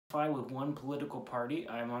with one political party.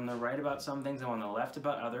 I'm on the right about some things, I'm on the left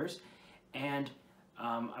about others, and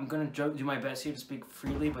I'm going to do my best here to speak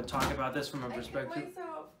freely, but talk about this from a perspective.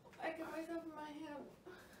 I cut myself in my hand.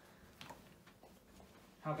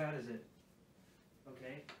 How bad is it?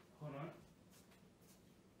 Okay, hold on.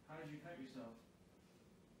 How did you cut yourself?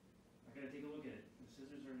 I gotta take a look at it. The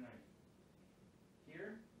scissors or a knife?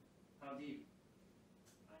 Here? How deep?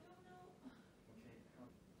 I don't know.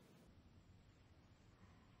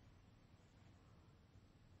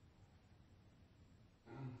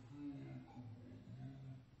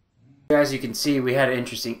 Okay. As you can see, we had an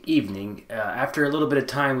interesting evening. After a little bit of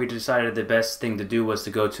time, we decided the best thing to do was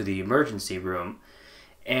to go to the emergency room.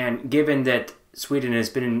 And given that Sweden has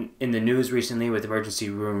been in the news recently with emergency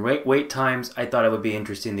room wait times, I thought it would be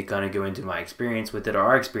interesting to kind of go into my experience with it, or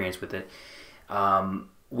our experience with it.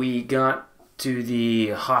 We got to the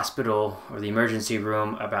hospital or the emergency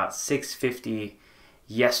room about 6:50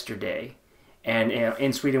 yesterday. And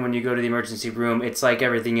in Sweden, when you go to the emergency room, it's like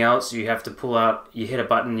everything else. You have to pull out, you hit a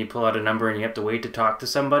button, you pull out a number, and you have to wait to talk to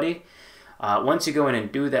somebody. Once you go in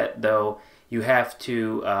and do that, though, you have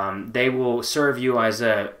to, they will serve you as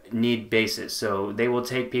a need basis. So they will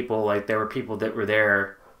take people, like there were people that were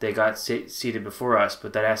there, they got seated before us,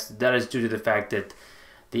 but that is due to the fact that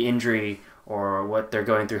the injury or what they're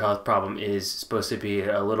going through health problem is supposed to be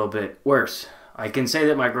a little bit worse. I can say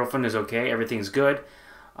that my girlfriend is okay, everything's good.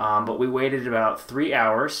 But we waited about 3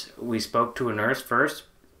 hours. We spoke to a nurse first.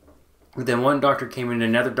 Then one doctor came in,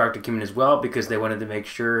 another doctor came in as well, because they wanted to make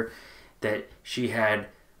sure that she had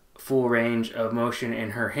full range of motion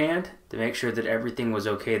in her hand, to make sure that everything was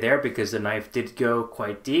okay there, because the knife did go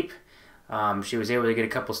quite deep. She was able to get a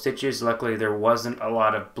couple stitches. Luckily, there wasn't a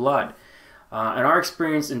lot of blood. In our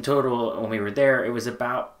experience in total, when we were there, it was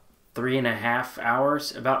about 3.5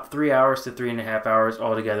 hours, about 3 hours to 3.5 hours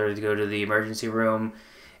altogether to go to the emergency room.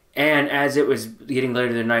 And as it was getting later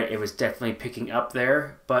in the night, it was definitely picking up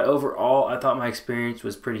there. But overall, I thought my experience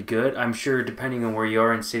was pretty good. I'm sure depending on where you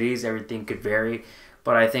are in cities, everything could vary.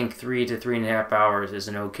 But I think 3 to 3.5 hours is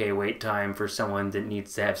an okay wait time for someone that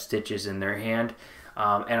needs to have stitches in their hand.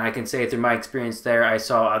 And I can say through my experience there, I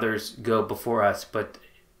saw others go before us, but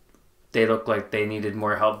they looked like they needed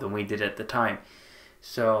more help than we did at the time.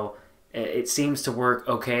 So it seems to work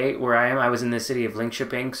okay where I am. I was in the city of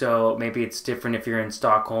Linköping, so maybe it's different if you're in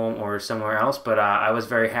Stockholm or somewhere else, but I was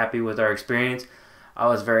very happy with our experience. I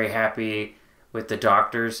was very happy with the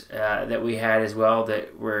doctors that we had as well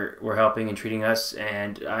that were helping and treating us.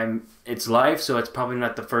 And it's life, so it's probably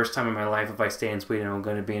not the first time in my life if I stay in Sweden I'm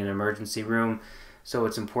going to be in an emergency room, so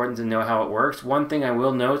it's important to know how it works. One thing I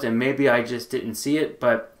will note, and maybe I just didn't see it,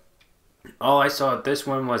 but all I saw at this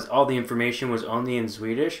one was all the information was only in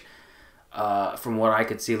Swedish. From what I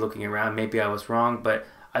could see looking around. Maybe I was wrong, but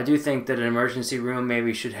I do think that an emergency room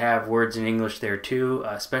maybe should have words in English there too,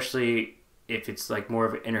 especially if it's like more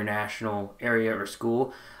of an international area or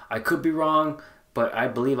school. I could be wrong, but I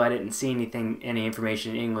believe I didn't see any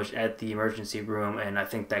information in English at the emergency room, and I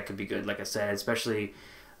think that could be good, like I said, especially,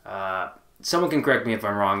 someone can correct me if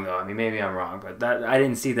I'm wrong though. I mean, maybe I'm wrong, but I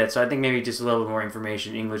didn't see that, so I think maybe just a little more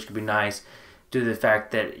information in English could be nice, due to the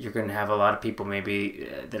fact that you're going to have a lot of people maybe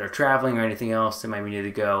that are traveling or anything else that might need to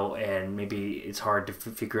go, and maybe it's hard to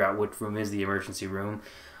figure out which room is the emergency room.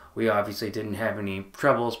 We obviously didn't have any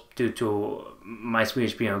troubles due to my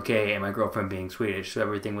Swedish being okay and my girlfriend being Swedish, so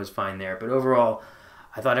everything was fine there. But overall,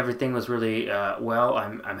 I thought everything was really well.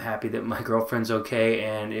 I'm happy that my girlfriend's okay,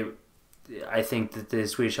 and I think that the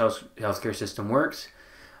Swedish healthcare system works.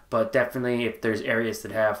 But definitely, if there's areas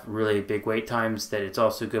that have really big wait times, that it's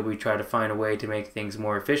also good we try to find a way to make things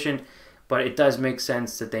more efficient. But it does make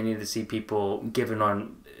sense that they need to see people given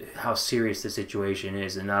on how serious the situation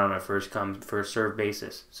is and not on a first come, first served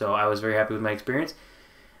basis. So I was very happy with my experience,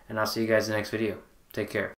 and I'll see you guys in the next video. Take care.